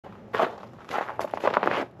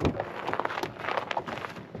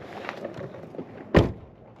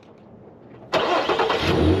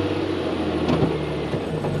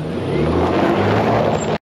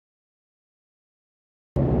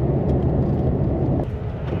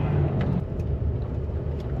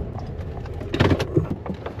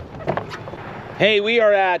Hey, we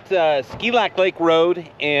are at Skilak Lake Road,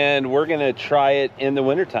 and we're gonna try it in the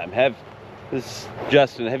wintertime. This is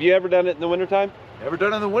Justin. Have you ever done it in the wintertime? Never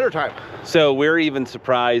done it in the wintertime. So we're even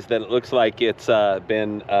surprised that it looks like it's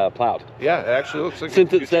been plowed. Yeah, it actually looks like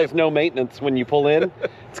Since it says no maintenance when you pull in,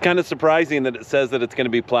 it's kind of surprising that it says that it's gonna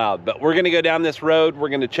be plowed. But we're gonna go down this road, we're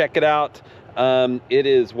gonna check it out. It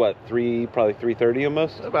is what, probably 3:30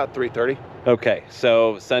 almost? About 3:30. Okay,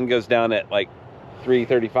 so sun goes down at like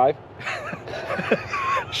 3:35?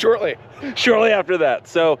 Shortly after that.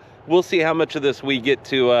 So we'll see how much of this we get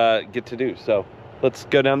to do. So let's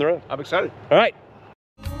go down the road. I'm excited. All right.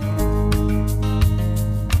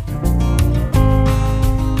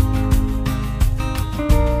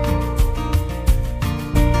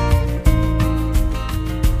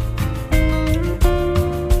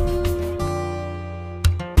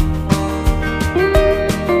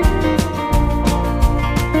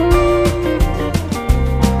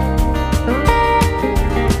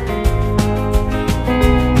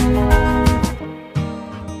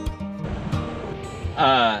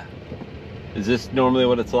 Is this normally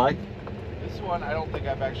what it's like? This one, I don't think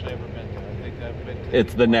I've actually ever been to. I think I've been to.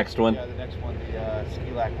 It's the next one? Yeah, the next one, the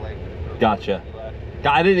Skilak Lake. Gotcha.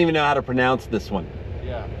 I didn't even know how to pronounce this one.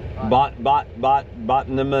 Yeah.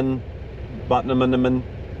 Bottnaman.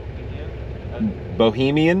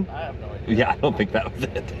 Bohemian? I have no idea. Yeah, I don't think that was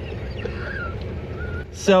it.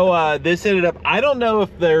 So this ended up, I don't know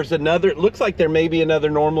if there's another, it looks like there may be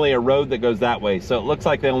normally a road that goes that way. So it looks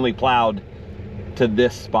like they only plowed to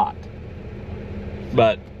this spot.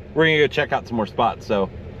 But we're gonna go check out some more spots. So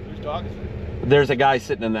Whose dog is it? there's a guy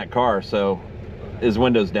sitting in that car, so his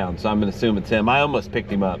window's down, so I'm gonna assume it's him. I almost picked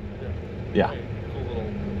him up. Yeah. Cool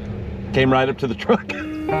little. Came right up to the truck.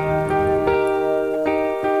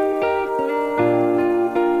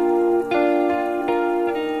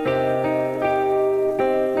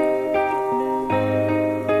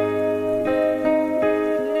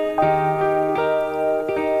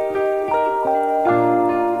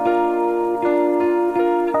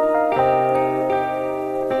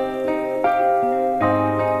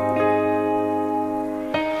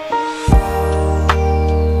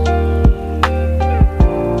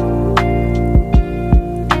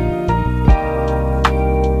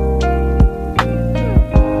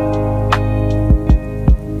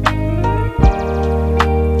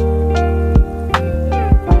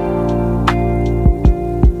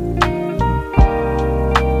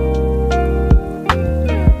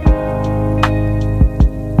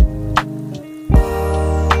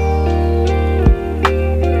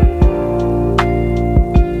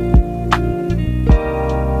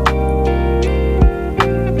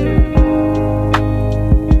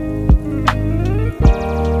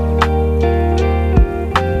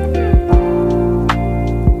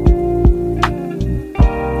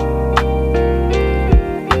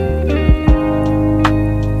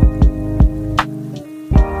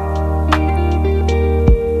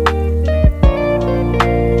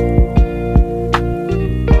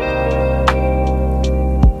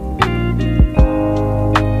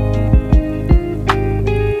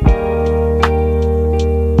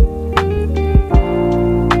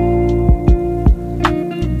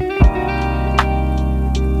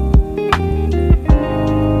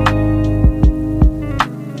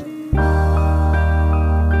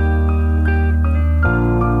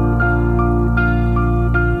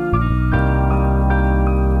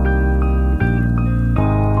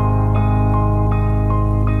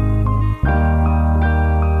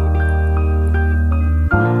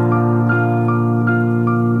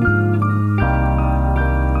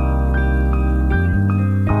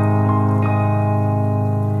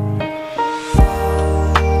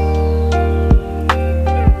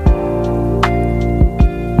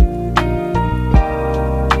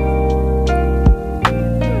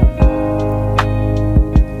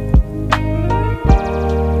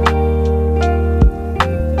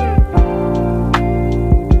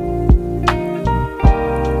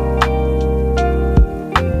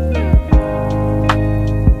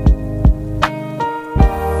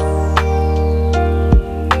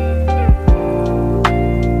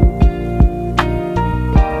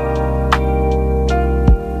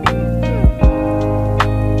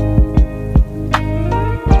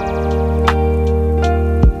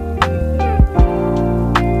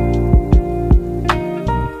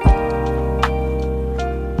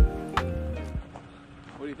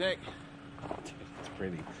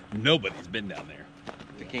 Nobody's been down there.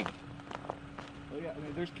 The king. Well, yeah, I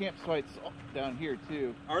mean, there's campsites down here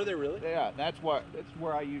too. Are there really? Yeah, that's where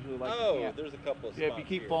I usually like to camp. There's a couple of spots. Yeah, if you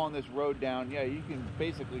keep following this road down, yeah, you can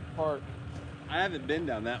basically park. I haven't been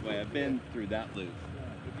down that way. I've been through that loop.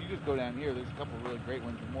 If you just go down here. There's a couple of really great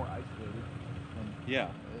ones, and more isolated than Yeah.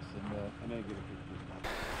 this. And I'm gonna get a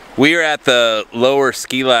picture. We are at the lower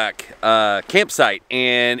Skilak campsite,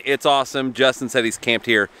 and it's awesome. Justin said he's camped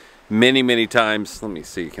here many, many times. Let me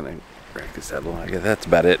see, can I break this out a little? Yeah, that's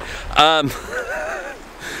about it.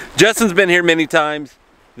 Justin's been here many times.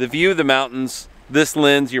 The view of the mountains, this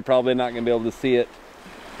lens, you're probably not gonna be able to see it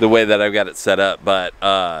the way that I've got it set up, but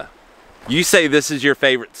you say this is your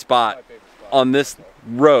favorite spot on this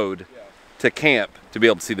road to camp to be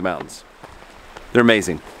able to see the mountains. They're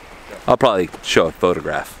amazing. I'll probably show a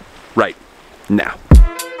photograph right now.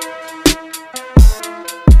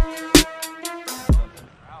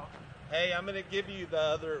 Hey, I'm gonna give you the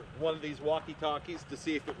other one of these walkie-talkies to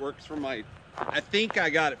see if it works for my, I think I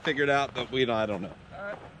got it figured out, but I don't know. all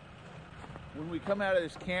right. When we come out of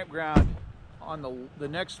this campground, on the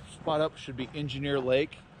next spot up should be Engineer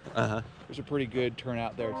Lake. There's a pretty good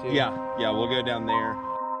turnout there too. Yeah, we'll go down there.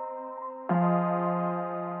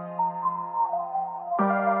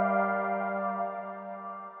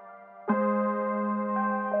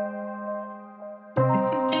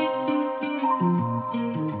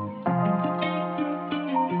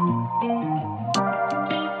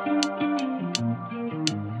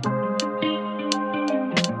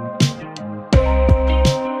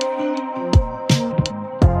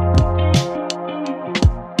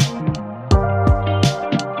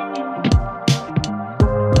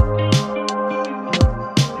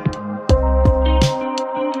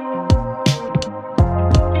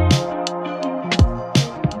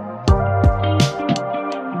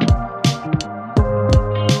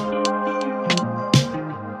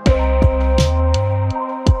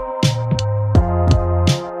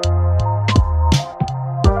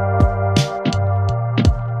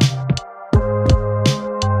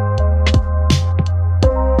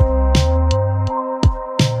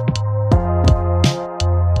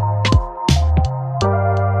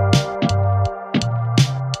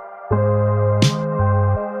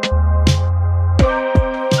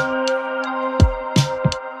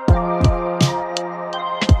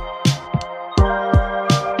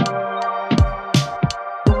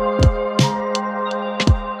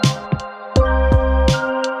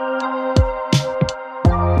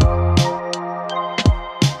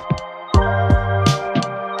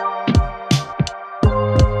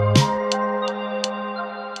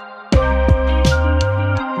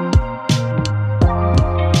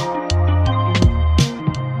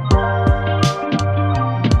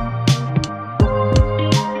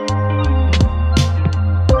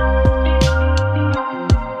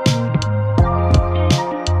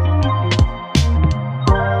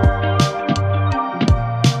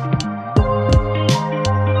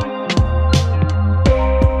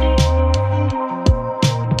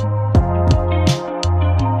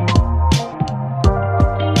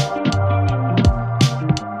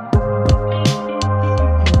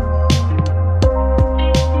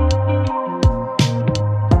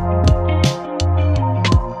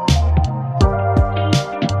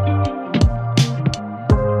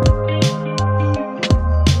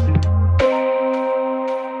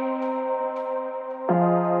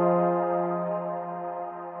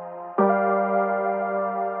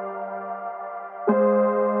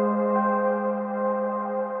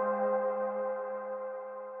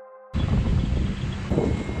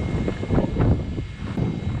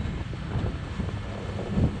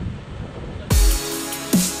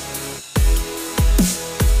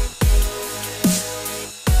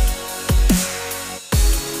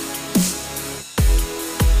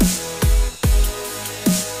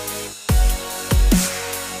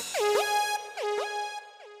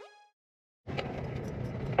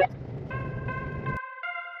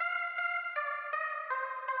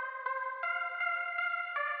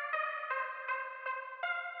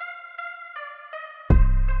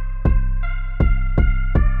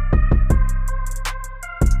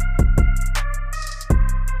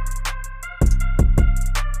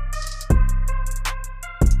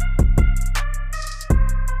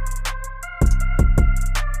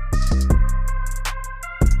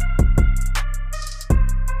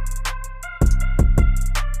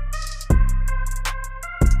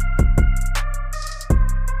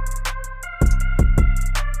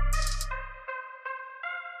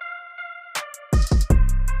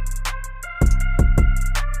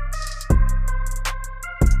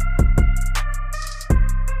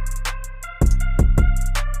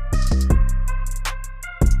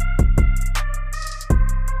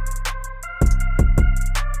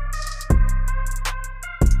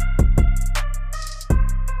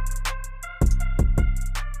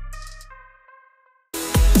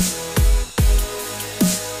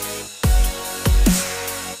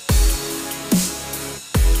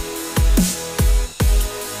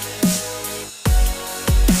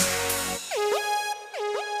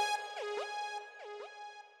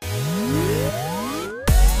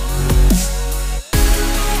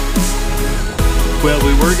 Well,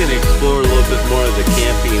 we were going to explore a little bit more of the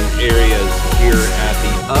camping areas here at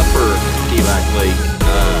the upper Skilak Lake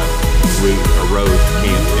route, or road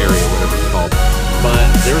camp area, whatever it's called. But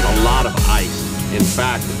there was a lot of ice. In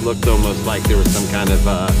fact, it looked almost like there was some kind of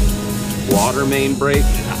water main break,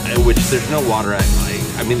 which there's no water at.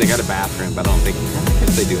 I mean, they got a bathroom, but I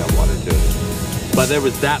guess they do have water too. But there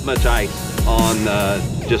was that much ice on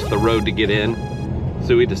just the road to get in.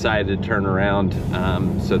 So we decided to turn around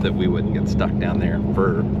so that we wouldn't get stuck down there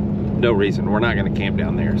for no reason. We're not going to camp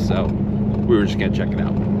down there, so we were just going to check it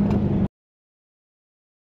out.